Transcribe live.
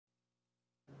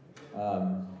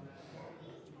An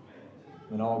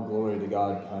all glory to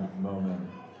God kind of moment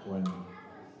when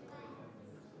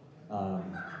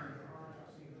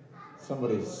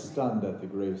somebody's stunned at the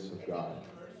grace of God.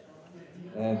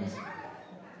 And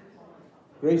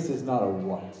grace is not a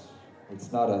what.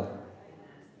 It's not a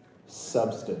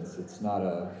substance. It's not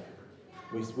a...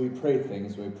 We pray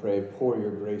things. We pray, pour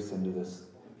your grace into this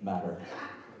matter.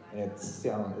 And it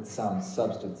sounds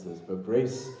substances, but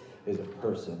grace is a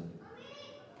person.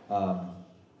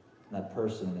 That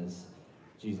person is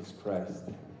Jesus Christ.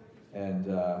 And,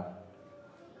 oh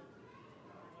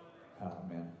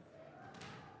man.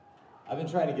 I've been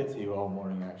trying to get to you all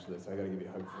morning, actually, so I gotta give you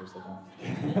a hug for a second.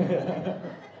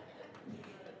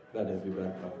 That'd have you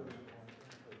back up.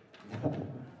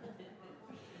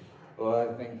 Well,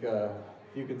 I think if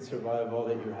you can survive all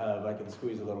that you have, I can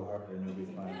squeeze a little harder and you'll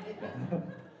be fine.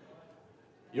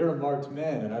 You're a marked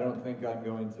man, and I don't think I'm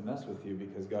going to mess with you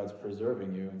because God's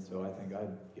preserving you, and so I think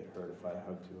I'd get hurt if I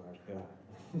hugged too hard. Yeah.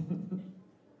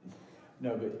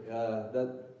 No, but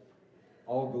that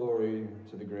all glory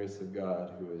to the grace of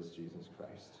God, who is Jesus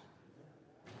Christ.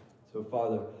 So,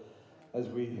 Father,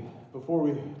 before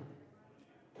we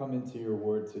come into your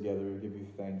word together, we give you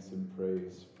thanks and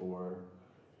praise for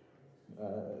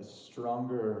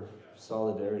stronger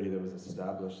solidarity that was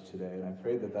established today, and I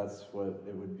pray that that's what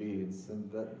it would be. It's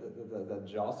that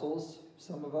jostles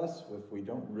some of us if we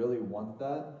don't really want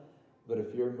that, but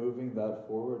if you're moving that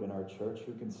forward in our church,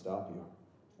 who can stop you?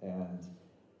 And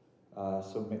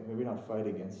so maybe not fight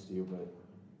against you, but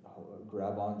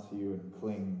grab onto you and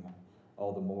cling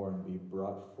all the more and be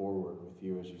brought forward with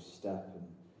you as you step, and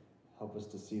help us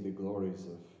to see the glories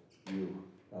of you,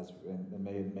 and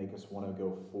may it make us want to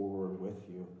go forward with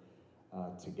you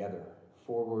together,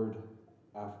 forward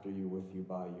after you, with you,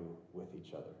 by you, with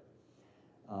each other.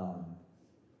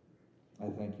 I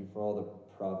thank you for all the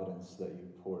providence that you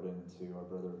poured into our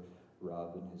brother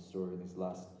Rob and his story in these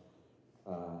last,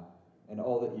 and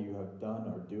all that you have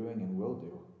done, are doing, and will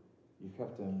do. You've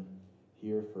kept him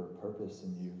here for a purpose,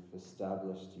 and you've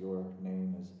established your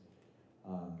name as,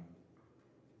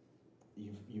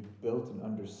 you've built an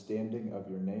understanding of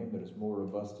your name that is more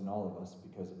robust in all of us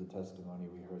because of the testimony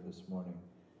we heard this morning.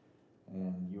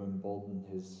 And you emboldened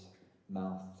his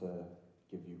mouth to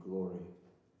give you glory.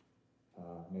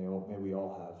 May we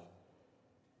all have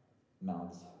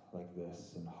mouths like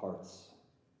this and hearts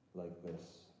like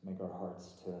this. Make our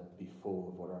hearts to be full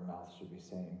of what our mouths should be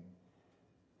saying.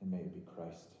 And may it be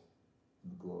Christ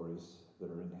and the glories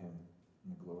that are in him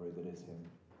and the glory that is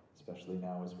him. Especially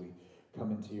now as we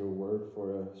come into your word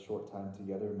for a short time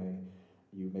together, may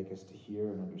you make us to hear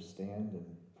and understand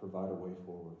and provide a way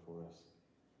forward for us.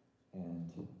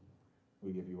 And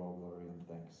we give you all glory and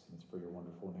thanks. And it's for your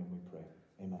wonderful name we pray.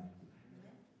 Amen.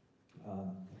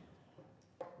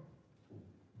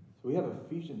 So we have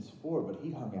Ephesians 4, but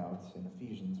he hung out in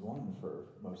Ephesians 1 for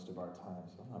most of our time,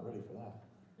 so I'm not ready for that.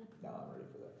 No, I'm ready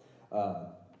for that.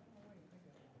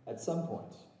 At some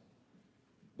point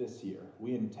this year,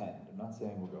 we intend, I'm not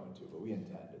saying we're going to, but we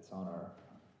intend, it's on our,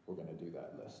 we're going to do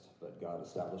that list, but God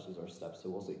establishes our steps, so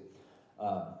we'll see.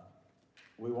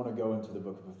 We want to go into the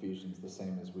book of Ephesians the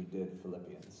same as we did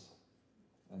Philippians.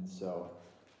 And so,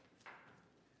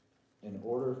 in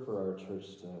order for our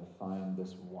church to find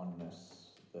this oneness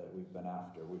that we've been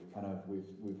after,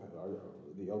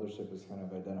 the eldership has kind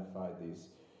of identified these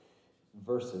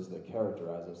verses that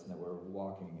characterize us and that we're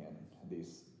walking in,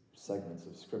 these segments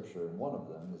of scripture, and one of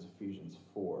them is Ephesians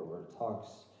 4, where it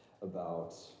talks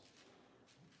about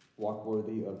walk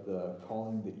worthy of the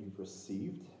calling that you've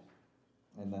received.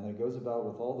 And then it goes about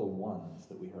with all the ones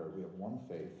that we heard. We have one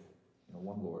faith,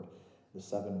 one Lord, the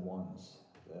 7 ones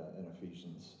in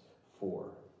Ephesians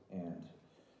 4.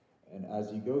 And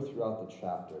as you go throughout the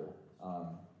chapter,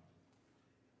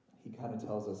 he kind of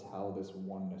tells us how this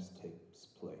oneness takes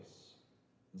place.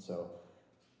 And so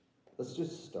let's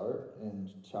just start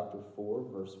in chapter 4,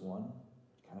 verse 1.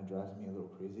 It kind of drives me a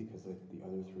little crazy because the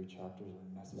other 3 chapters are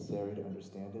necessary to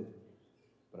understand it,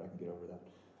 but I can get over that.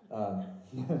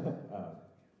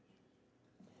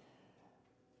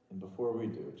 And before we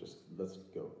do, just let's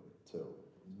go to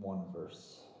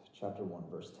chapter 1,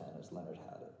 verse 10, as Leonard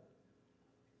had it.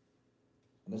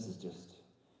 And this is just,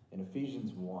 in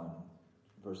Ephesians 1,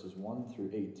 verses 1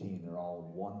 through 18 are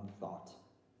all one thought.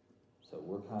 So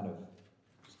we're kind of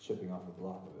just chipping off a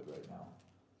block of it right now,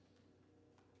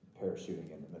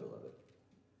 parachuting in the middle of it.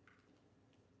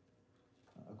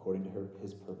 According to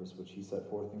his purpose, which he set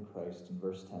forth in Christ, in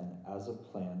verse 10, as a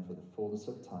plan for the fullness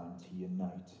of time to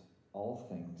unite all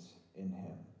things in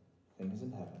him, things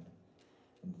in heaven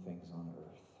and things on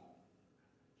earth.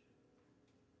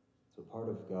 So part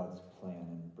of God's plan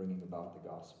in bringing about the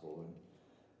gospel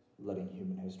and letting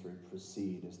human history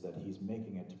proceed is that he's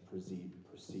making it to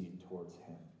proceed towards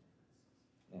him.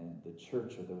 And the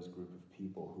church are those group of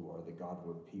people who are the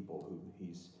Godward people who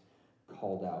he's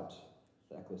called out,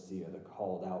 the ecclesia, the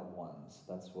called out ones.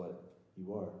 That's what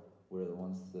you are. We're the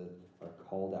ones that are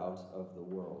called out of the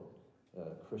world.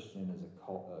 Christian is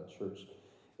a church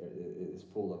is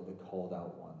full of the called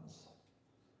out ones.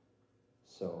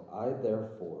 So I,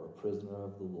 therefore, a prisoner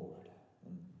of the Lord,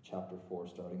 in chapter 4,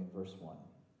 starting in verse 1,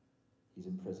 he's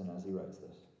in prison as he writes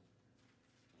this,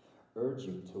 urge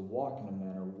you to walk in a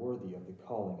manner worthy of the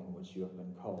calling in which you have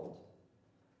been called.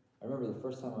 I remember the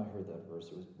first time I heard that verse,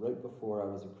 it was right before I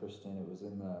was a Christian. It was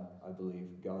in the, I believe,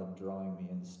 God Drawing Me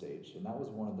In stage. And that was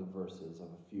one of the verses of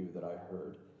a few that I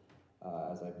heard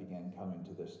as I began coming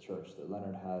to this church that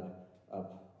Leonard had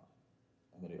up,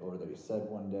 and that he said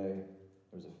one day.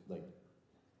 There was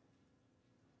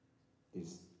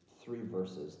these 3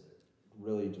 verses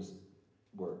really just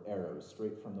were arrows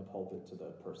straight from the pulpit to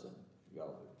the person. I'm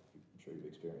sure you've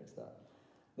experienced that.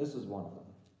 This is one of them.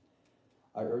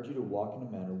 I urge you to walk in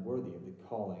a manner worthy of the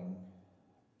calling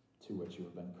to which you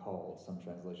have been called. Some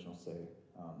translation will say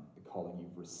the calling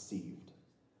you've received.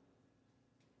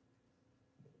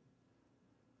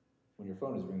 When your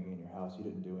phone is ringing in your house, you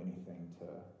didn't do anything to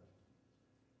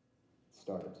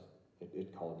start it.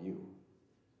 It called you.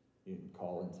 You didn't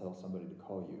call and tell somebody to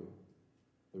call you.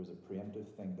 There was a preemptive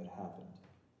thing that happened.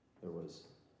 There was,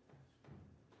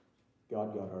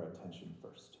 God got our attention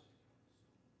first.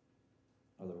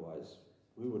 Otherwise,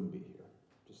 we wouldn't be here.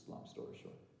 Just long story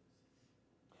short.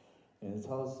 And it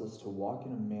tells us to walk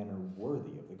in a manner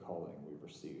worthy of the calling we've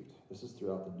received. This is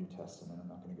throughout the New Testament. I'm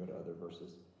not going to go to other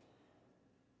verses.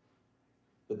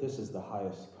 But this is the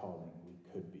highest calling we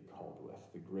could be called with,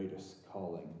 the greatest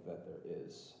calling that there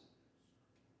is.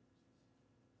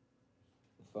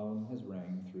 The phone has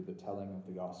rang through the telling of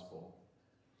the gospel,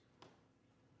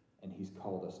 and he's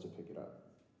called us to pick it up.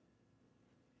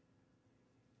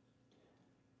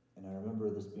 And I remember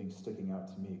this sticking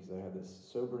out to me because I had this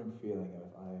sobering feeling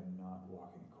of I am not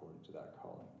walking according to that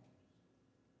calling.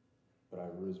 But I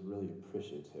was really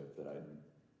appreciative that I'd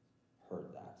heard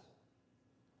that,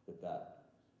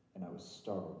 and I was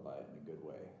startled by it in a good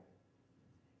way.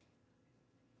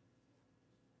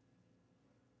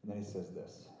 And then he says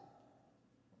this,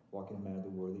 walk in a manner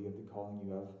worthy of the calling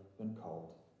you have been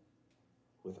called,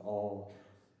 with all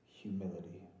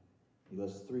humility. He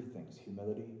lists 3 things,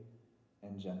 humility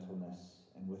and gentleness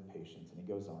and with patience. And he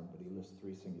goes on, but he lists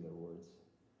 3 singular words.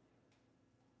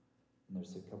 And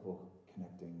there's a couple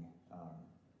connecting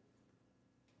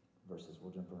verses.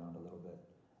 We'll jump around a little bit.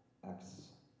 Acts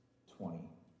 20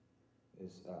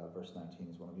 is verse 19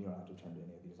 is one of them. You don't have to turn to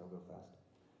any of these. I'll go fast.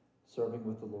 Serving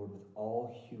with the Lord with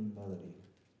all humility.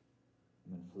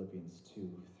 And then Philippians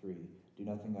 2:3. Do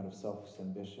nothing out of selfish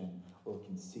ambition or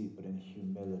conceit, but in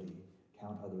humility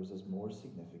count others as more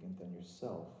significant than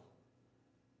yourself.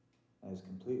 And is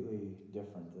completely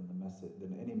different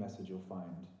than any message you'll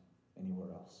find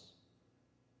anywhere else.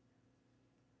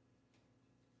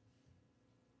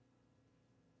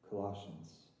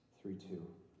 Colossians 3:2.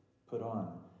 Put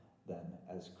on, then,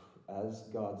 as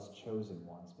God's chosen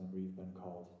ones. Remember, you've been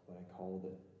called, but I called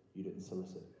it. You didn't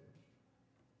solicit.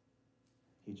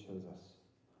 He chose us.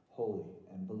 Holy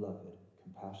and beloved,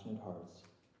 compassionate hearts,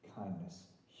 kindness,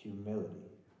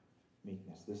 humility,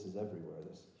 meekness. This is everywhere,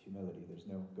 this humility. There's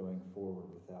no going forward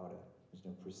without it. There's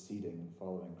no proceeding and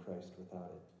following Christ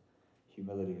without it.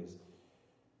 Humility is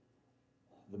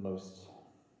the most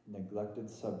neglected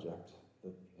subject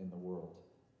in the world,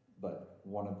 but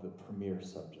one of the premier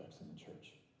subjects in the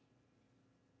church.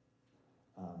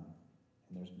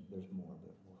 And there's more,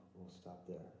 but we'll stop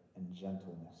there. And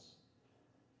gentleness.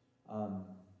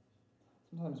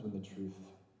 Sometimes when the truth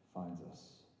finds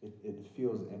us, it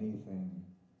feels anything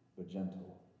but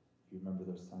gentle. If you remember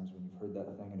those times when you've heard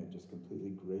that thing and it just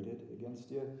completely grated against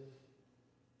you.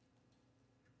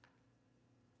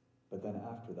 But then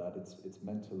after that, it's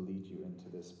meant to lead you into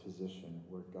this position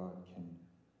where God can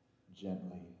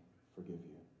gently forgive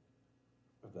you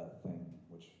of that thing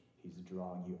which he's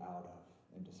drawing you out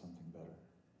of into something better.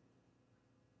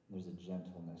 There's a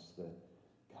gentleness that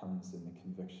comes in the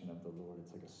conviction of the Lord.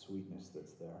 It's like a sweetness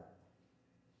that's there.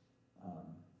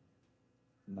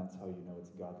 And that's how you know it's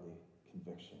godly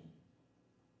conviction.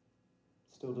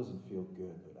 Still doesn't feel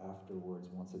good, but afterwards,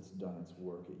 once it's done its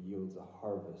work, it yields a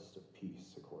harvest of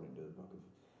peace, according to the book of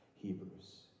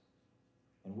Hebrews.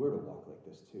 And we're to walk like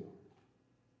this too.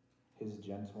 His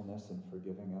gentleness in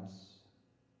forgiving us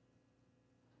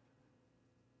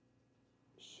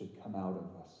should come out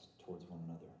of us towards one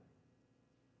another,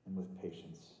 and with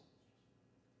patience,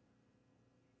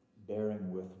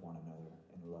 bearing with one another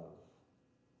in love.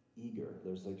 Eager,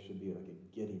 should be like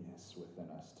a giddiness within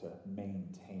us to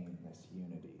maintain this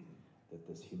unity, that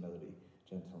this humility,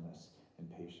 gentleness,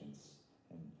 and patience,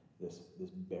 and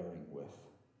this bearing with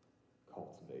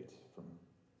cultivate from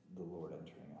the Lord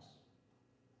entering us.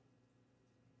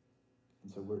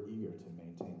 And so we're eager to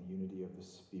maintain the unity of the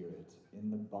Spirit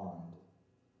in the bond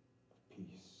of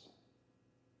peace.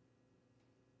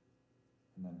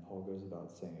 And then Paul goes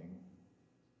about saying,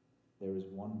 there is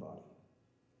one body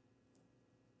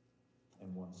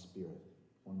and one Spirit.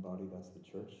 One body, that's the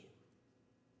church.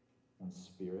 One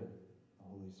Spirit, the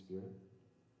Holy Spirit.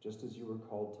 Just as you were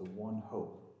called to one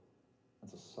hope.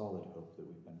 That's a solid hope that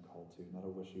we've been called to, not a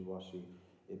wishy-washy,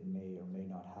 it may or may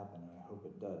not happen, and I hope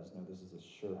it does. No, this is a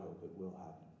sure hope, it will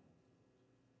happen.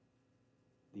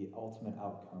 The ultimate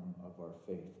outcome of our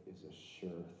faith is a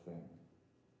sure thing.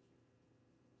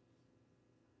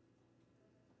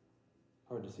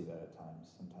 Hard to see that at times.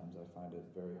 Sometimes I find it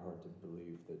very hard to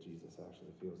believe that Jesus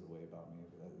actually feels the way about me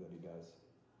that he does.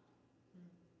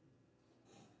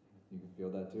 You can feel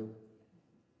that too?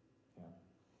 Yeah.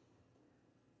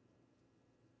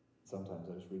 Sometimes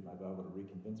I just read my Bible to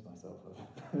reconvince myself of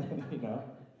it, you know?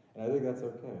 And I think that's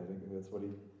okay. I think that's what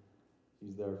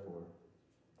he's there for.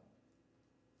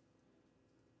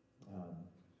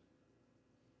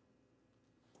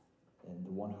 And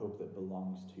the one hope that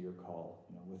belongs to your call,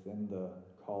 you know, within the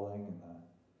calling and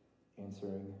the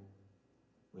answering,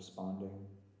 responding,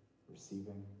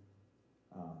 receiving,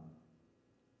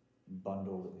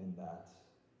 bundled in that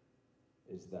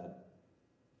is that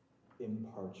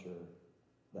imparture,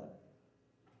 that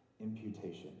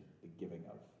imputation, the giving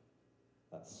of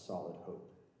that solid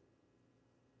hope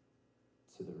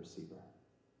to the receiver.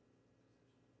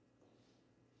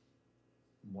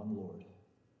 One Lord,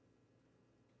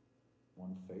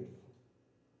 one faith,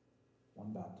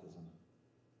 one baptism,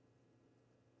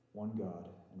 one God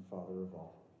and Father of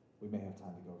all. We may have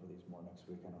time to go over these more next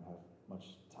week. I don't have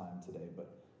much time today, but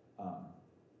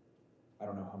I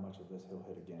don't know how much of this he'll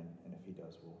hit again, and if he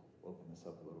does, we'll open this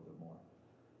up a little bit more.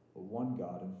 But one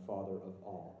God and Father of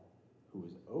all, who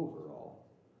is over all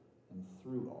and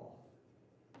through all.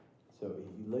 So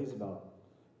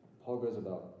Paul goes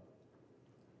about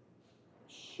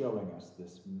showing us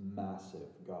this massive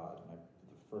God. And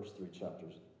the first 3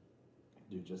 chapters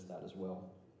do just that as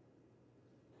well.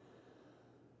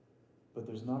 But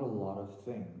there's not a lot of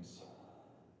things,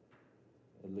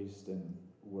 at least in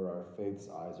where our faith's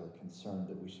eyes are concerned,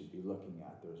 that we should be looking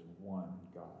at. There's one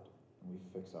God, and we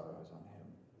fix our eyes on him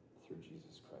through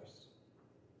Jesus Christ.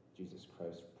 Jesus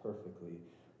Christ perfectly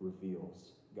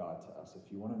reveals God to us. If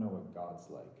you want to know what God's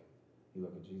like, you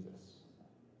look at Jesus.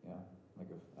 Yeah,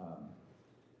 like if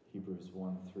Hebrews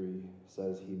 1:3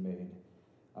 says he made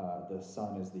the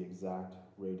Son is the exact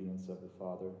radiance of the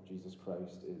Father. Jesus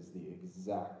Christ is the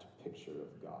exact picture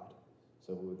of God.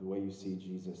 So the way you see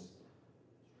Jesus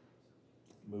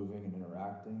moving and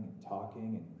interacting and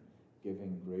talking and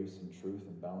giving grace and truth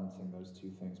and balancing those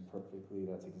two things perfectly,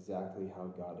 that's exactly how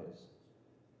God is.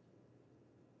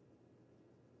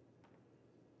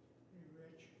 Hey,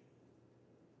 Rich,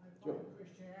 I find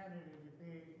Christianity to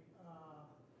be,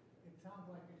 it sounds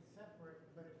like it's separate,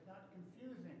 but it's not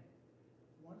confusing.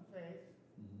 One faith,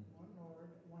 one Lord,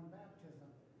 one baptism.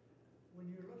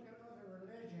 When you look at other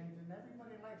religions, and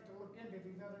everybody likes to look into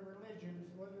these other religions,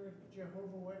 whether it's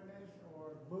Jehovah's Witness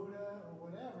or Buddha or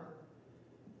whatever,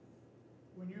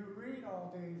 when you read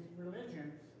all these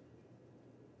religions,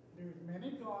 there's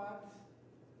many gods,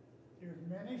 there's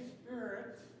many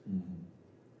spirits,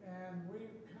 and we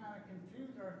kind of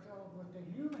confuse ourselves with the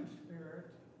human spirit,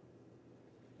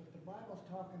 but the Bible's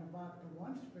talking about the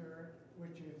one spirit,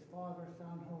 which is Father,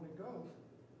 Son, Holy Ghost.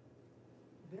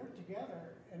 They're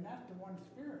together, and that's the one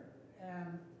spirit.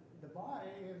 And the body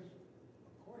is,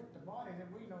 of course, the body that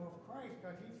we know of Christ,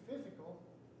 because he's physical.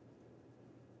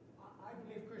 I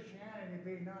believe Christianity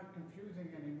be not confusing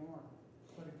anymore.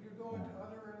 But if you go into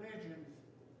other religions,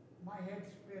 my head's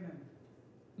spinning.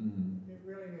 It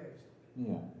really is.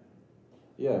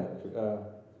 Yeah.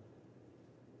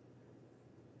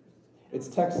 It's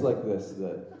texts like this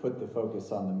that put the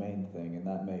focus on the main thing, and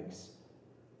that makes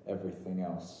everything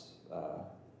else,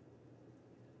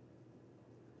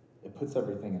 it puts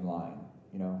everything in line,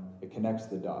 you know? It connects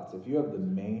the dots. If you have the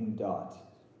main dot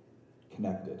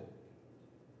connected,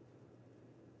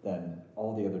 then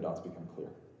all the other dots become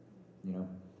clear, you know?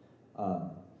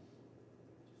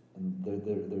 And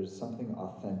there's something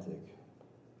authentic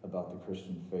about the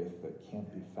Christian faith that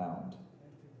can't be found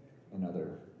in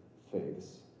other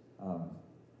faiths.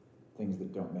 Things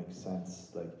that don't make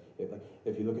sense, like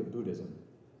if you look at Buddhism,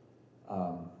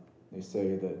 they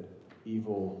say that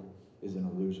evil is an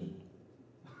illusion.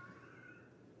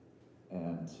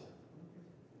 And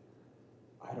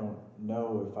I don't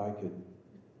know if I could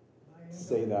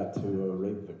say that to a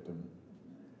rape victim.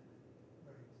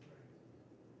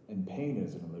 And pain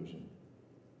is an illusion.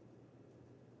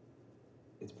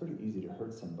 It's pretty easy to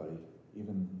hurt somebody,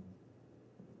 even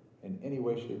in any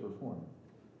way, shape, or form.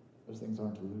 Those things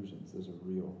aren't illusions, those are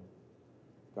real.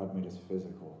 God made us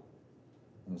physical.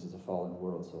 And this is a fallen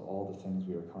world, so all the things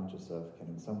we are conscious of can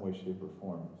in some way, shape, or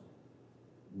form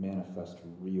manifest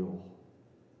real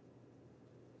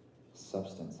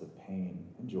substance of pain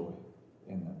and joy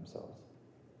in themselves.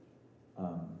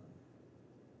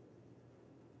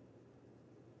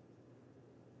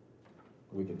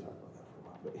 We can talk about that for a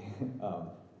while,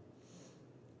 but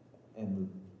and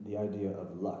the idea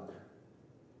of luck,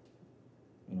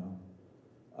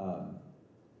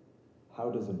 how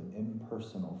does an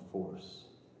impersonal force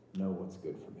know what's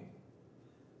good for me?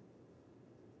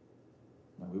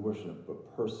 Now, we worship a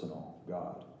personal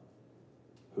God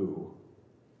who,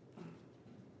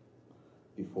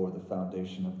 before the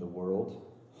foundation of the world,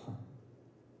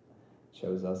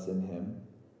 chose us in him,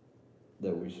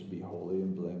 that we should be holy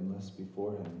and blameless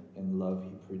before him. In love,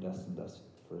 he predestined us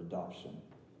for adoption.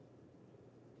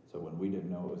 So when we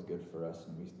didn't know it was good for us,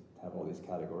 and we have all these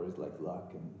categories like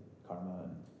luck and karma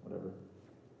and whatever,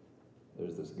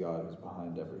 there's this God who's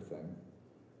behind everything,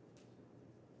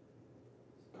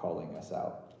 calling us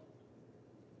out,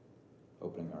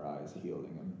 opening our eyes,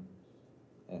 healing them,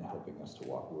 and helping us to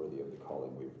walk worthy of the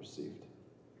calling we've received.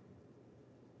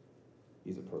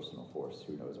 He's a personal force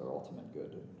who knows our ultimate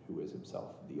good and who is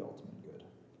himself the ultimate good.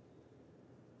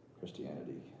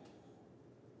 Christianity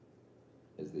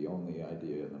is the only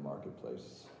idea in the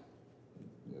marketplace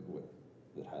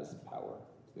that has power.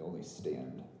 It's the only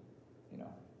stand,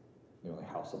 the only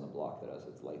house on the block that has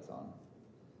its lights on.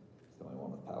 It's the only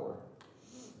one with power.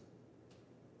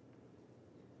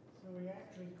 So he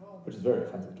actually called Which is us very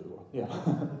out. offensive to the world. Yeah.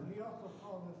 He also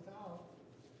called us out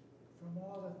from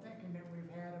all the thinking that we've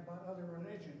had about other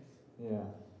religions. Yeah.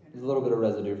 There's a little bit of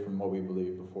residue from what we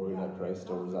believed before we met Christ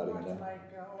still residing in there. there. Like,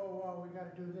 we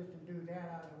got to do this and do that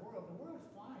out of the world. The world's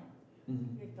fine.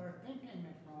 Mm-hmm. It's our thinking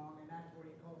that's wrong, and that's what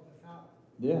he calls us out.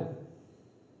 Yeah.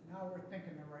 Now we're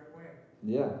thinking the right way.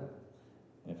 Yeah.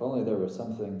 And if only there was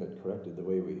something that corrected the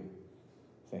way we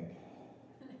think.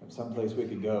 Some place we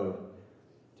could go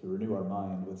to renew our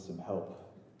mind with some help.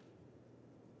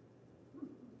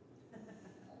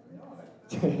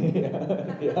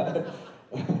 yeah.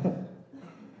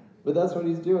 But that's what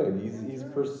he's doing. He's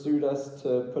pursued us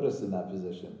to put us in that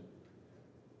position.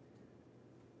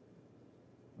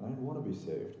 I didn't want to be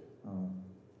saved. Oh,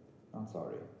 I'm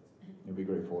sorry. You'll be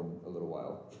grateful in a little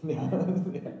while.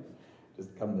 Yeah.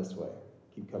 Just come this way.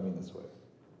 Keep coming this way.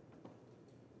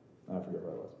 I forget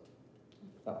where I was.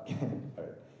 Oh,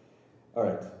 all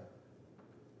right.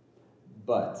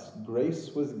 But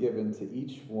grace was given to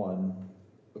each one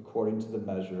according to the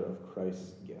measure of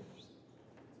Christ's gifts.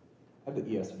 I have the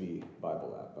ESV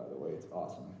Bible app, by the way. It's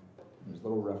awesome. There's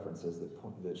little references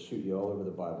that shoot you all over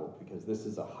the Bible because this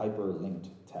is a hyperlinked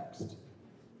text.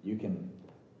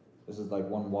 This is like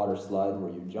one water slide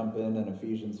where you jump in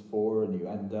Ephesians 4 and you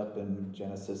end up in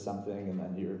Genesis something, and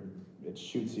then it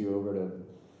shoots you over to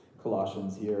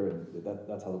Colossians here, and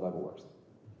that's how the Bible works.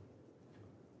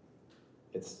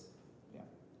 It's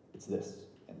this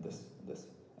and this and this.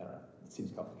 I don't know. It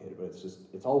seems complicated, but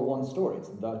it's all one story. It's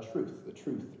the truth. The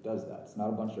truth does that. It's not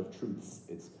a bunch of truths.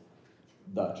 It's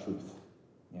the truth.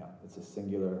 Yeah, it's a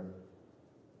singular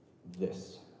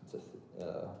this.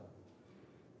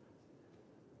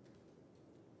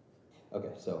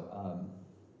 Okay, so,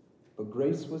 but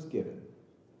grace was given.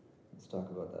 Let's talk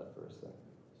about that for a second.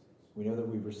 We know that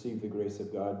we've received the grace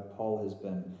of God. Paul has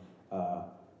been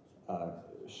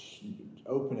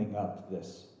opening up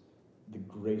the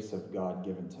grace of God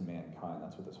given to mankind.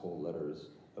 That's what this whole letter is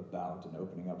about, and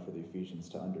opening up for the Ephesians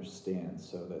to understand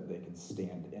so that they can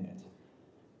stand in it.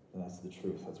 And that's the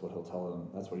truth. That's what he'll tell them.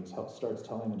 That's what he starts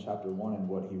telling them in chapter 1 and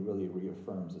what he really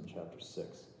reaffirms in chapter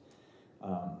 6.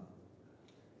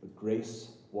 But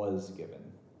grace was given.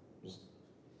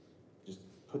 Just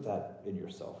put that in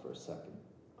yourself for a second.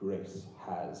 Grace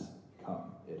has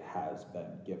come. It has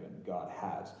been given. God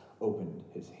has opened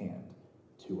his hand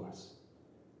to us.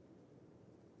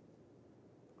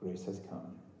 Grace has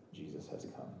come. Jesus has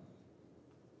come.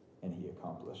 And he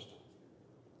accomplished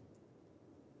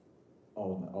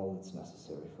all that's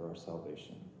necessary for our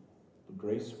salvation. But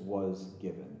grace was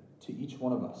given to each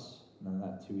one of us. And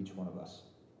that to each one of us.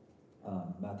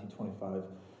 Matthew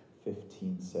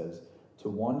 25:15 says, to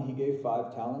one he gave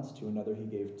 5 talents, to another he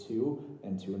gave 2,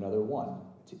 and to another 1,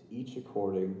 to each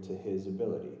according to his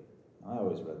ability. I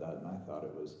always read that and I thought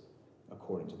it was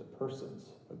according to the person's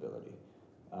ability.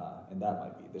 And that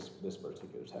might be this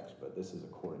particular text, but this is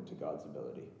according to God's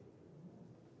ability.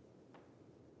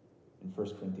 In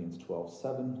 1 Corinthians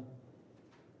 12:7,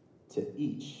 to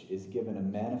each is given a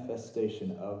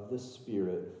manifestation of the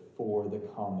Spirit for the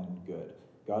common good.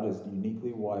 God has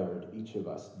uniquely wired each of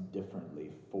us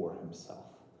differently for himself.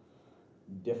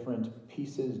 Different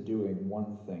pieces doing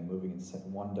one thing, moving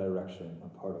in one direction, a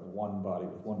part of one body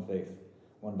with one faith,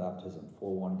 one baptism,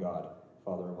 for one God,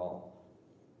 Father of all.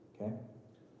 Okay?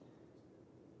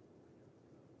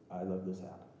 I love this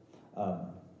app.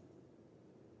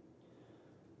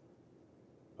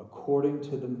 According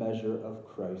to the measure of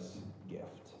Christ's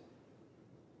gift.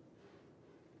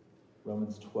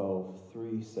 Romans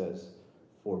 12:3 says,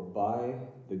 for by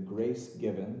the grace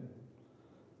given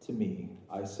to me,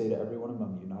 I say to everyone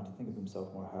among you not to think of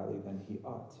himself more highly than he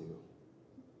ought to,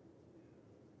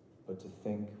 but to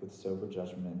think with sober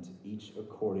judgment, each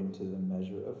according to the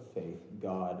measure of faith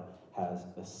God has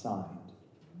assigned.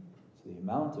 So the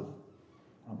amount of,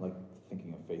 I don't like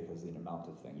thinking of faith as the amount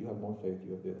of thing. You have more faith,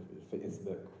 you have the, it's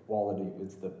the quality,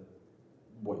 it's the,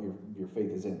 what your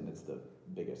faith is in, it's the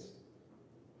biggest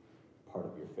part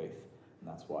of your faith. And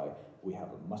that's why we have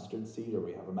a mustard seed or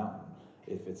we have a mountain.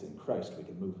 If it's in Christ, we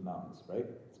can move mountains, right?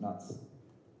 It's not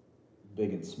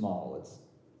big and small. It's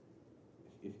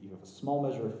if you have a small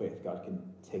measure of faith, God can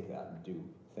take that and do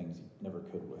things you never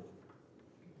could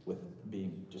with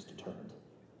being just determined.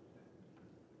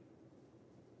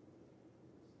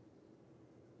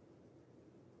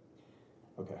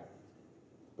 Okay.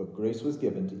 But grace was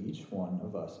given to each one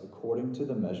of us according to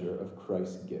the measure of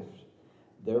Christ's gift.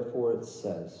 Therefore it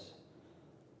says,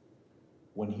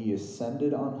 when he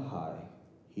ascended on high,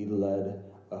 he led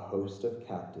a host of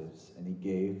captives, and he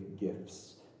gave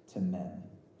gifts to men.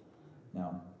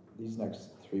 Now, these next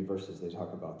 3 verses, they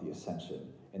talk about the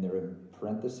ascension, and they're in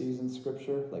parentheses in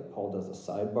Scripture, like Paul does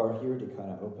a sidebar here to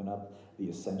kind of open up the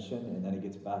ascension, and then he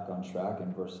gets back on track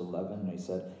in verse 11, and he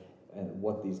said, and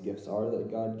what these gifts are that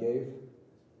God gave,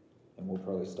 and we'll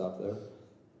probably stop there.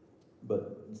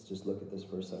 But let's just look at this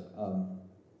for a sec.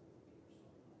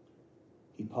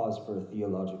 He paused for a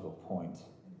theological point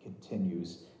and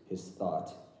continues his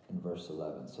thought in verse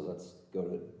 11. So let's go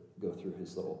through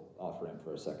his little offering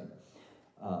for a second.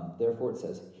 Therefore it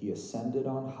says, he ascended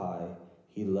on high,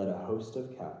 he led a host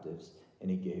of captives,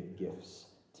 and he gave gifts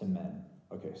to men.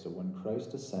 Okay, so when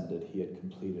Christ ascended, he had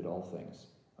completed all things.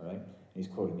 All right? And he's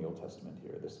quoting the Old Testament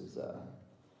here. This is,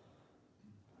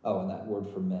 and that word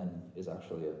for men is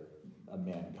actually a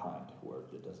mankind word.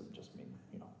 It doesn't just mean,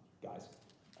 guys.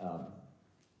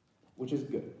 Which is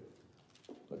good.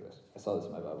 Look at this. I saw this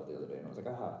in my Bible the other day, and I was like,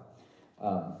 aha.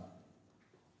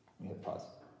 Let me hit pause.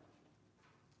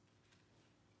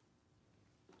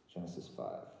 Genesis 5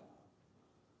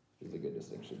 is a good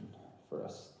distinction for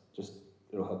us. Just,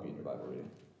 it'll help you in your Bible reading.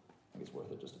 I think it's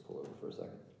worth it just to pull over for a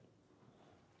second.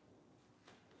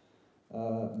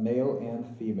 Male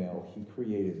and female, he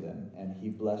created them, and he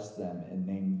blessed them and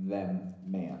named them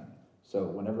man. So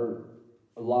whenever,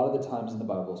 a lot of the times in the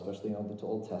Bible, especially in the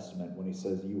Old Testament, when he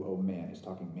says you, O man, he's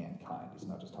talking mankind. He's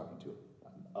not just talking to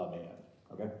a man,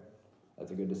 okay?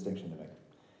 That's a good distinction to make.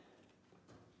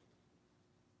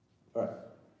 All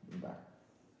right, back.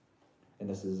 And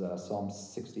this is Psalm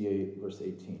 68, verse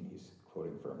 18. He's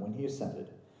quoting from when he ascended.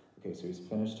 Okay, so he's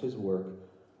finished his work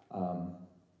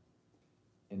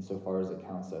insofar as it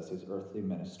counts as his earthly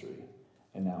ministry.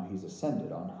 And now he's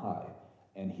ascended on high.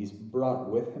 And he's brought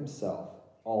with himself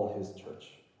all his church,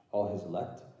 all his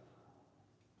elect,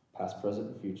 past,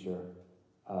 present, and future,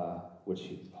 which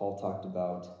Paul talked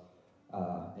about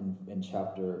in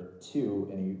chapter 2,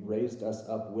 and he raised us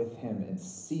up with him and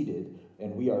seated,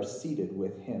 and we are seated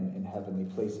with him in heavenly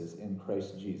places in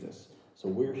Christ Jesus. So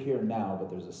we're here now,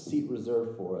 but there's a seat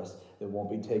reserved for us that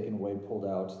won't be taken away, pulled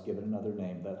out, given another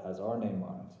name that has our name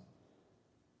on it.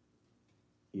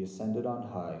 He ascended on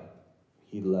high.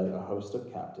 He led a host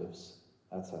of captives.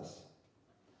 That's us.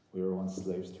 We were once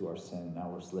slaves to our sin. Now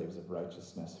we're slaves of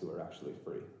righteousness who are actually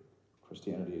free.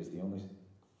 Christianity is the only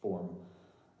form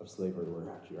of slavery where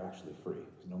you're actually free.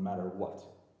 Because no matter what,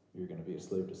 you're going to be a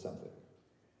slave to something.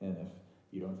 And if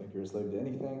you don't think you're a slave to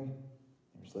anything,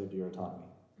 you're a slave to your autonomy.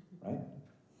 Right?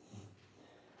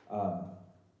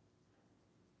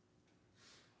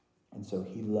 And so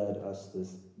he led us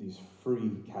these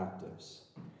free captives.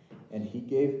 And he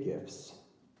gave gifts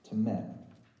to men.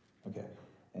 Okay.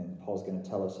 And Paul's going to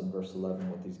tell us in verse 11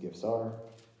 what these gifts are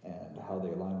and how they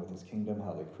align with his kingdom,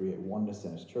 how they create oneness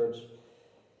in his church.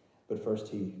 But first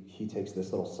he takes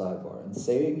this little sidebar. And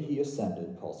saying he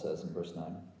ascended, Paul says in verse 9,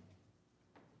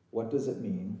 what does it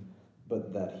mean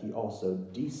but that he also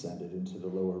descended into the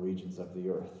lower regions of the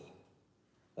earth.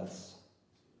 That's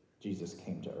Jesus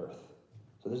came to earth.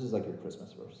 So this is like your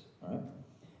Christmas verse, all right?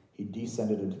 He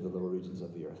descended into the lower regions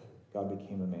of the earth. God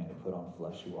became a man, he put on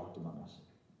flesh, he walked among us.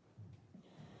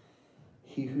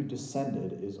 He who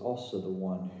descended is also the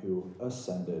one who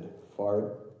ascended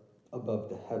far above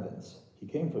the heavens. He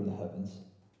came from the heavens.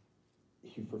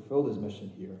 He fulfilled his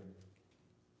mission here.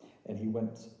 And he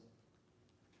went,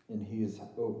 and he is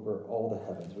over all the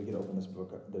heavens. We can open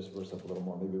this verse up a little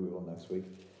more. Maybe we will next week.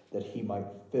 That he might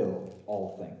fill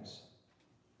all things.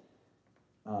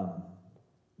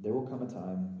 There will come a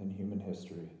time in human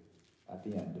history, at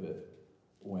the end of it,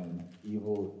 when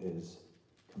evil is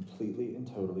completely and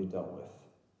totally dealt with.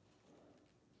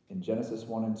 In Genesis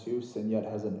 1 and 2, sin yet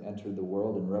hasn't entered the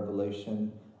world. In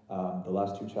Revelation, the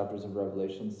last 2 chapters of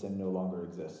Revelation, sin no longer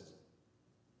exists.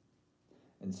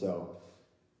 And so,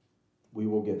 we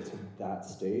will get to that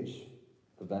stage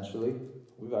eventually.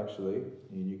 We've actually,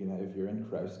 you can, if you're in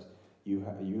Christ, you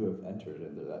have entered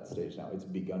into that stage now. It's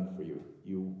begun for you.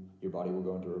 Your body will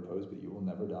go into repose, but you will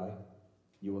never die.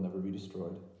 You will never be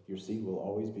destroyed. Your seed will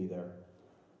always be there.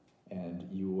 And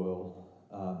you will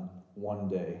one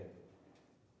day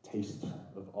taste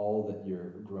of all that you're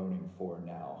groaning for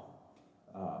now,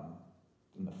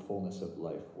 in the fullness of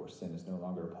life, where sin is no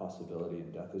longer a possibility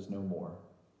and death is no more.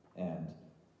 And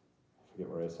I forget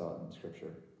where I saw it in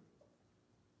Scripture.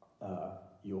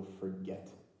 You'll forget.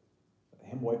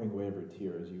 Him wiping away every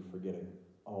tear is you forgetting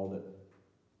all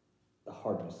the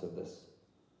hardness of this,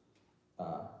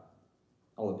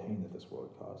 all the pain that this world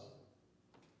caused,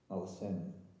 all the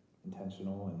sin,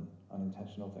 intentional and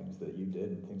unintentional things that you did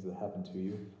and things that happened to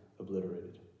you,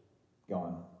 obliterated,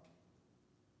 gone.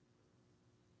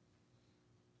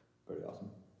 Pretty awesome.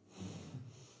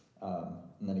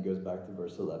 And then he goes back to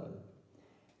verse 11.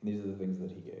 And these are the things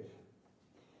that he gave.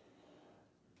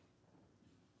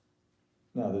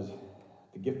 Now there's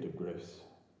the gift of grace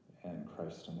and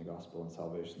Christ and the gospel and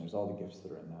salvation. There's all the gifts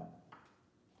that are in that.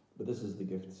 But this is the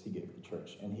gifts he gave the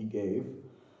church. And he gave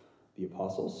the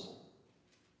apostles,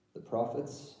 the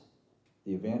prophets,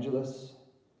 the evangelists,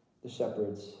 the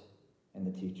shepherds, and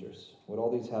the teachers. What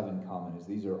all these have in common is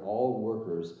these are all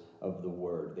workers of the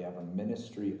word. They have a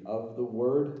ministry of the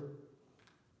word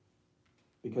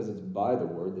because it's by the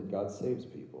word that God saves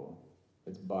people.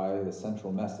 It's by the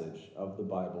central message of the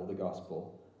Bible, the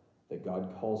gospel, that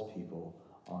God calls people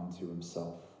onto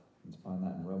himself. You can find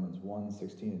that in Romans 1,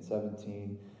 16 and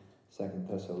 17, 2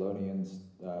 Thessalonians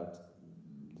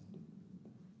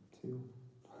 2,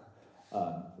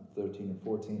 13 and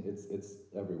 14. It's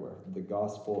everywhere. The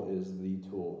gospel is the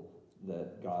tool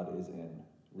that God is in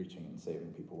reaching and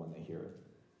saving people when they hear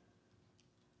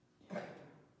it.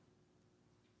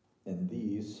 And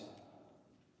these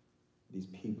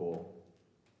people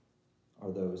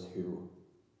are those who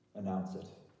announce it.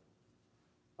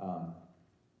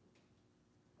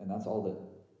 And that's all that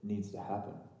needs to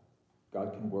happen.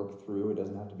 God can work through, it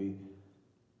doesn't have to be,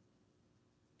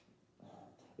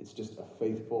 it's just a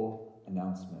faithful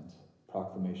announcement,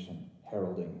 proclamation,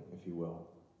 heralding, if you will,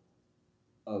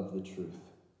 of the truth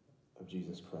of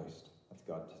Jesus Christ. That's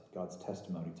God's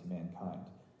testimony to mankind.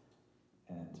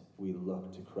 And we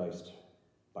look to Christ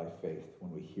by faith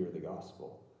when we hear the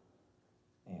gospel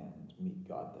and meet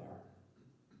God there.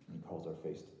 And he calls our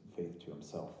faith to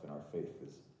himself, and our faith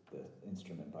is the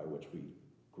instrument by which we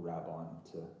grab on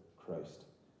to Christ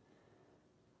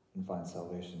and find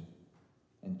salvation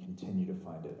and continue to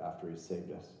find it after he's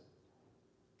saved us.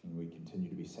 And we continue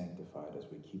to be sanctified as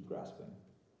we keep grasping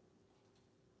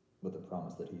with the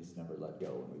promise that he's never let go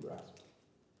when we grasp.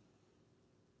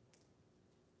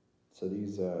 So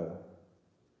there's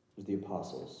the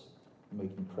apostles. We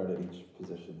can credit each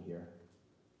position here.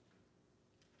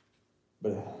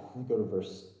 But let me go to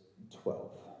verse 12.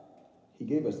 He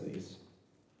gave us these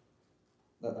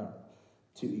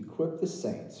to equip the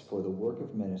saints for the work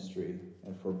of ministry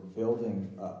and for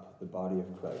building up the body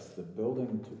of Christ. The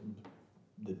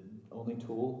only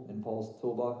tool in Paul's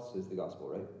toolbox is the gospel,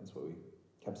 right? That's what we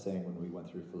kept saying when we went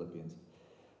through Philippians.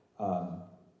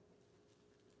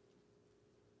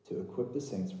 To equip the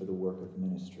saints for the work of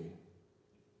ministry.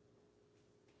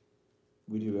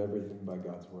 We do everything by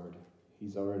God's word.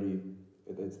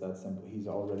 It's that simple. He's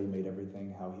already made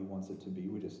everything how he wants it to be.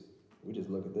 We just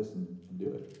look at this and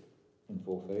do it in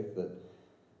full faith that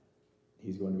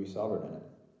he's going to be sovereign in it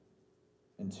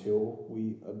until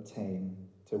we attain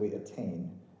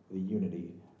the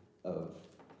unity of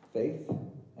faith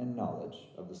and knowledge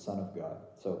of the Son of God.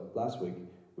 So last week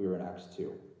we were in Acts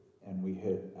 2, and we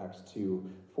hit Acts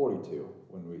 2:42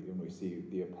 when we see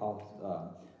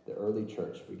the early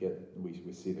church.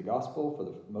 We see the gospel for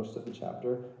the most of the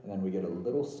chapter, and then we get a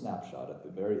little snapshot at the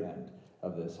very end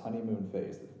of this honeymoon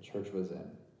phase that the church was in.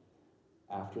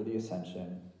 After the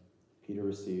ascension, the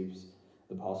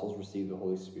apostles receive the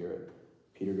Holy Spirit.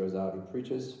 Peter goes out, he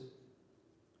preaches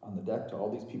on the deck to all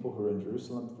these people who are in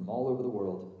Jerusalem from all over the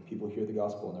world. People hear the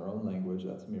gospel in their own language.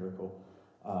 That's a miracle.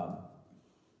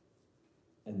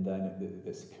 And then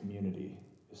this community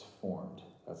is formed.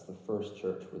 That's the first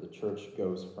church, where the church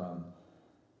goes from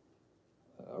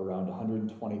around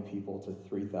 120 people to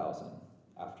 3,000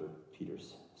 after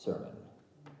Peter's sermon.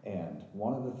 And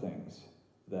one of the things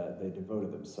that they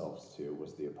devoted themselves to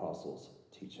was the apostles'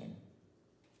 teaching.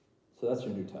 So that's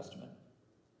your New Testament.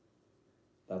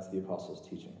 That's the apostles'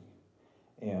 teaching.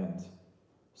 And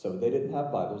so they didn't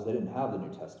have Bibles, they didn't have the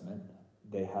New Testament.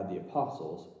 They had the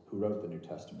apostles who wrote the New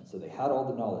Testament. So they had all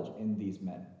the knowledge in these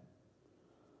men.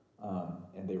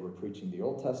 And they were preaching the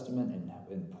Old Testament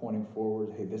and pointing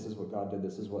forward, hey, this is what God did,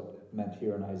 this is what it meant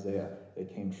here in Isaiah.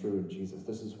 It came true in Jesus.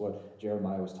 This is what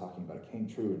Jeremiah was talking about. It came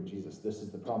true in Jesus. This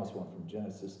is the promised one from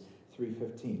Genesis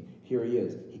 3:15. Here he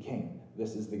is. He came.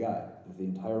 This is the guy that the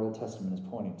entire Old Testament is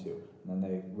pointing to. And then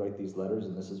they write these letters,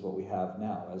 and this is what we have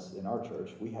now. As in our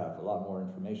church, we have a lot more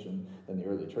information than the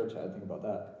early church had. Think about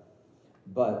that.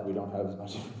 But we don't have as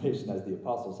much information as the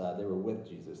apostles had. They were with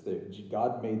Jesus.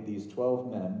 God made these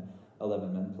 12 men,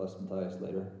 11 men plus Matthias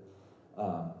later,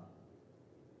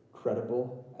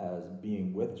 credible as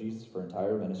being with Jesus for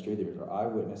entire ministry. These are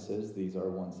eyewitnesses. These are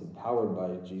ones empowered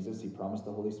by Jesus. He promised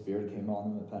the Holy Spirit, came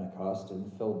on them at Pentecost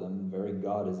and filled them. Very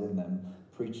God is in them,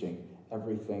 preaching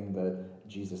everything that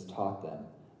Jesus taught them.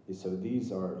 So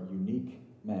these are unique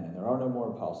men, and there are no more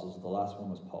apostles. The last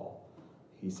one was Paul.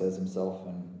 He says himself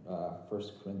in 1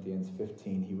 Corinthians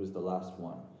 15, he was the last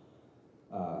one.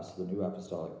 So the new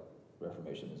apostolic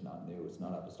Reformation is not new. It's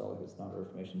not apostolic. It's not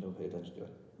Reformation. Don't pay attention to it.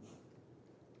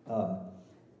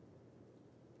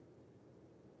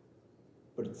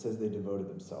 But it says they devoted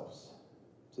themselves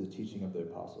to the teaching of the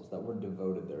apostles. That word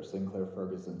devoted there, Sinclair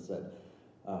Ferguson said,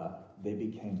 they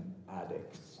became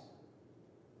addicts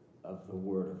of the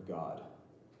Word of God.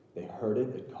 They heard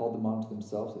it. It called them onto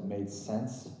themselves. It made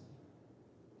sense.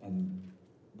 And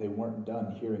they weren't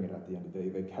done hearing it at the end of the day.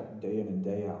 They kept day in and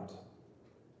day out.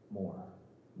 More.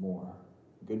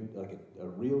 Good, like a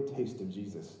real taste of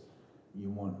Jesus. You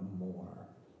want more.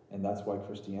 And that's why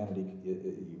Christianity,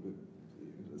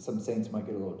 some saints might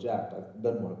get a little jacked. I've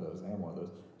been one of those. I am one of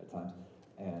those at times.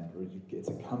 And it's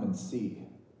a come and see.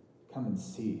 Come and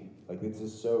see. Like, it's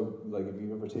just so, like, if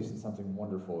you've ever tasted something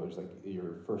wonderful, it's like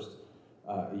your first,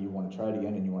 you want to try it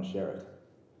again and you want to share it.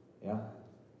 Yeah?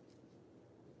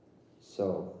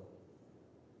 So,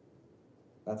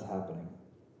 that's happening.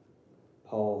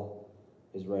 Paul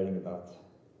is writing about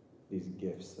these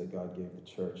gifts that God gave the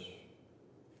church.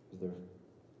 I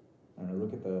don't know,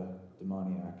 look at the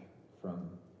demoniac a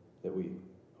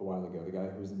while ago, the guy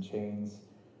who was in chains.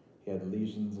 He had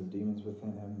legions of demons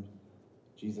within him.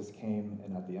 Jesus came,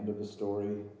 and at the end of the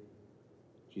story,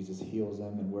 Jesus heals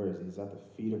him, and where is he? He's at the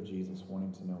feet of Jesus,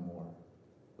 wanting to know more.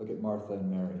 Look at Martha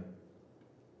and Mary.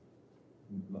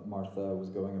 Martha was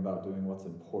going about doing what's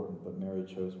important, but Mary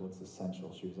chose what's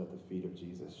essential. She was at the feet of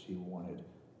Jesus. She wanted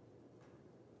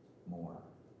more.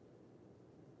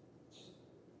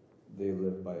 They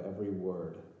live by every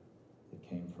word that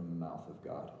came from the mouth of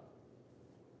God.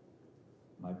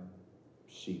 My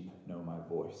sheep know my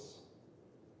voice.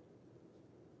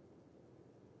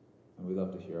 And we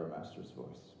love to hear our Master's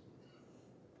voice.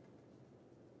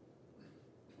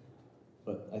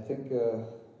 But I think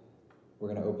we're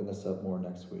going to open this up more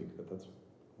next week, but that's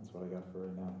what I got for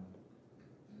right now.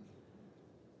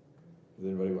 Is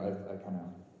anybody, I kind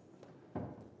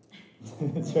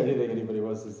of, is there anything anybody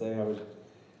wants to say? Everybody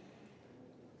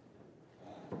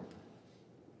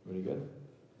good?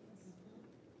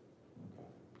 Okay.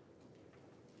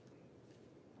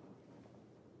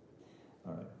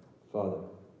 All right. Father,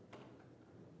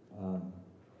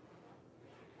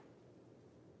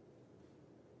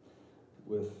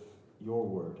 with your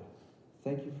word,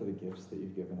 thank you for the gifts that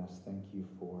you've given us. Thank you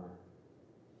for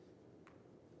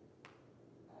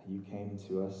you came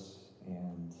to us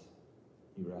and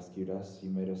you rescued us.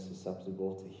 You made us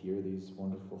susceptible to hear these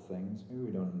wonderful things. Maybe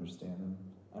we don't understand them.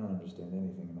 I don't understand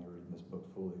anything in my reading this book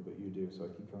fully, but you do. So I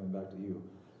keep coming back to you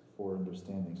for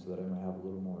understanding so that I might have a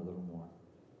little more.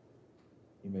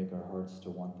 You make our hearts to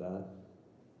want that.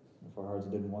 If our hearts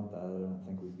didn't want that, I don't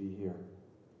think we'd be here.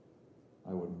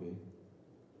 I wouldn't be.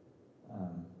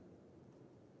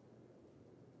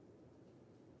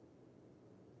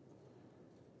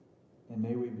 And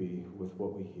may we be, with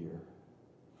what we hear,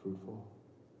 fruitful.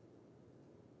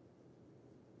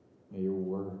 May your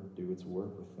word do its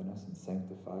work within us and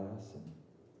sanctify us, and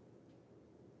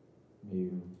may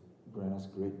you grant us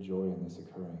great joy in this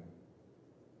occurring.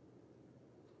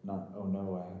 Not, oh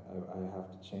no, I have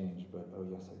to change, but oh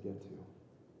yes, I get to.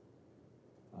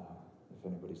 If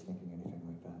anybody's thinking anything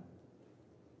like that.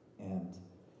 And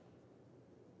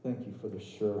thank you for the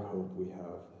sure hope we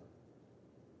have.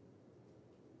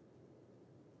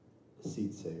 The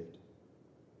seed saved.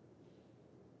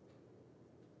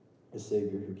 A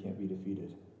Savior who can't be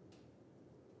defeated.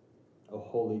 A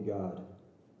holy God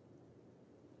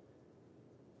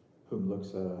who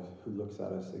looks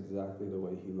at us exactly the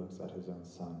way he looks at his own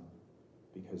Son,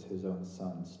 because his own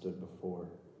Son stood before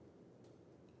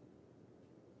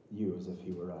you as if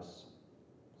he were us.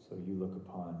 So you look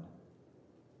upon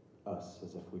us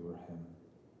as if we were him.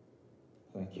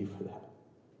 Thank you for that.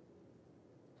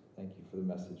 Thank you for the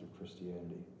message of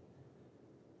Christianity,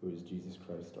 who is Jesus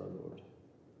Christ our Lord.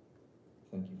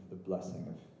 Thank you for the blessing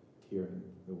of hearing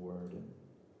the word and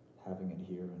having it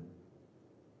here, and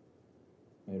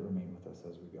may it remain with us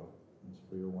as we go. And it's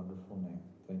for your wonderful name.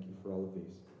 Thank you for all of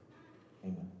these.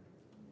 Amen.